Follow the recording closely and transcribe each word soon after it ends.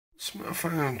Something I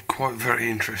found quite very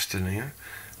interesting here.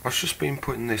 I've just been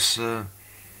putting this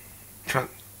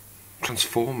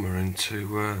transformer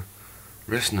into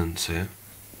resonance here.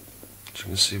 As you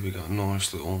can see, we've got a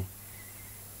nice little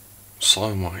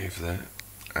sine wave there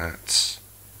at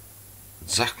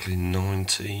exactly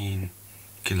 19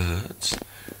 kilohertz.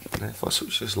 Now if I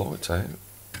switch this light out,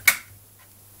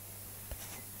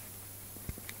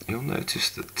 you'll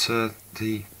notice that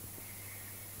the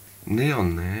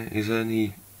neon there is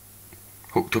only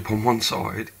hooked up on one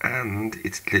side and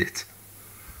it's lit.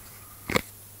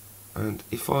 And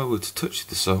if I were to touch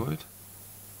the side,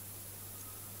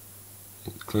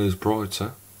 it glows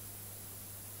brighter,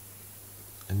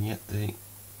 and yet the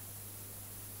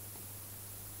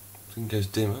thing goes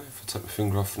dimmer if I take my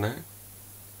finger off now.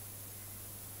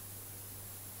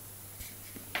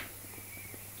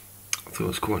 I thought it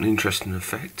was quite an interesting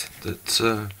effect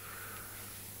that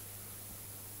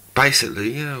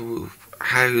basically,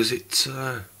 how is it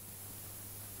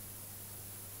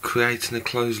creating a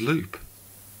closed loop?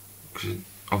 Because it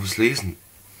obviously isn't.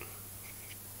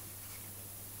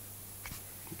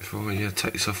 If I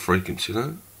take this off frequency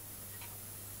now,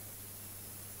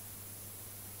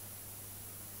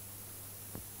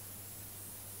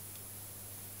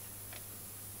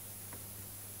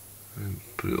 and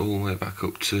put it all the way back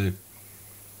up to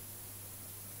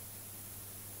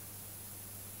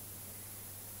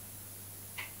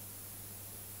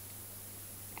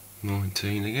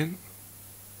 19 again.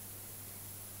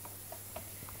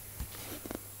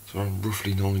 So I'm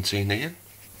roughly 19 again,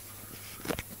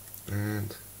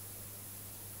 and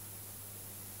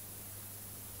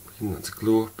we can let it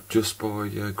glow up just by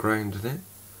grounding it,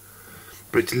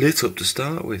 but it's lit up to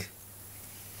start with.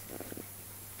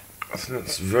 I think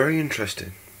that's very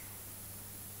interesting.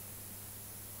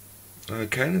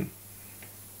 Okay then.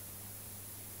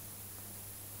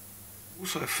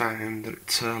 Also found that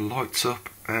it lights up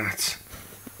at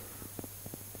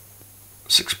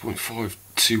 6.5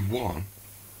 to 1,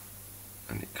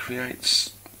 and it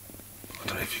creates, I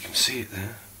don't know if you can see it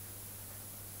there,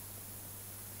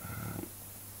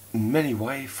 many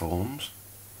waveforms.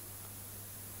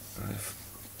 And if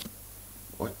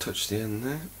I touch the end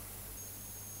there,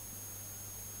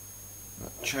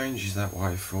 that changes that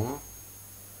waveform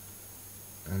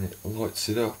and it lights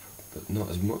it up, but not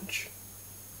as much.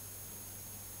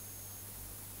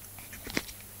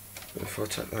 But if I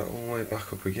take that all the way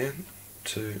back up again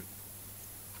to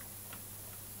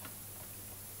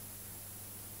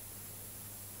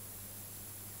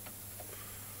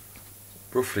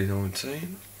roughly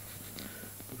 19,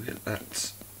 we get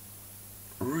that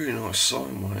really nice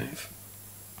sine wave,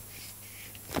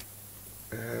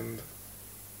 and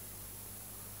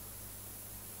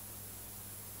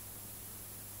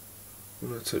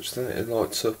when I touch that, it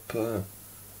lights up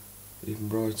even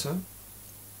brighter.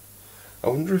 I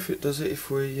wonder if it does it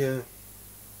if we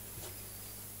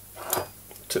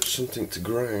touch something to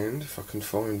ground, if I can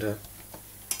find a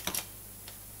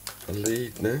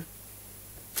lead now.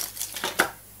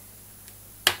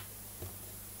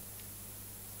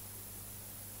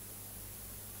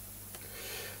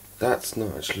 That's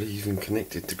not actually even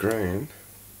connected to ground,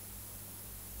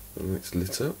 and it's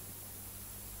lit up.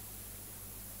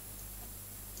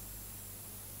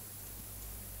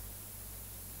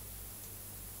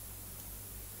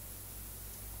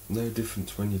 No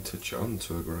difference when you touch it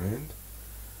onto a ground,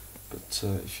 but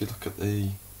if you look at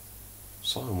the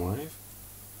sine wave,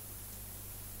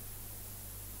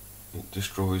 it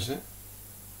destroys it.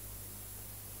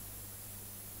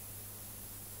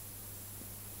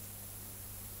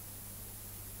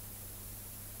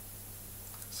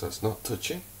 So it's not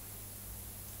touching,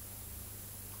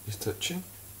 it's touching.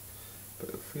 But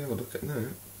if we have a look at now,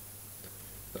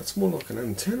 that's more like an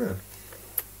antenna.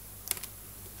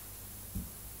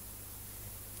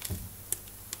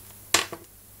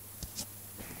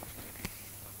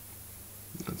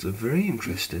 That's a very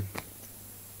interesting.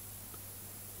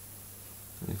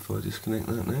 If I disconnect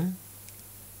that now,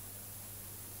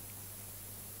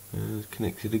 and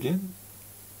connect it again,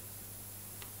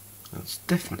 that's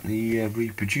definitely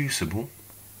reproducible.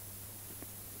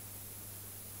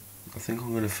 I think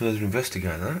I'm going to further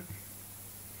investigate that.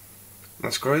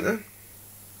 That's great then.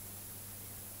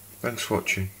 Thanks for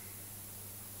watching.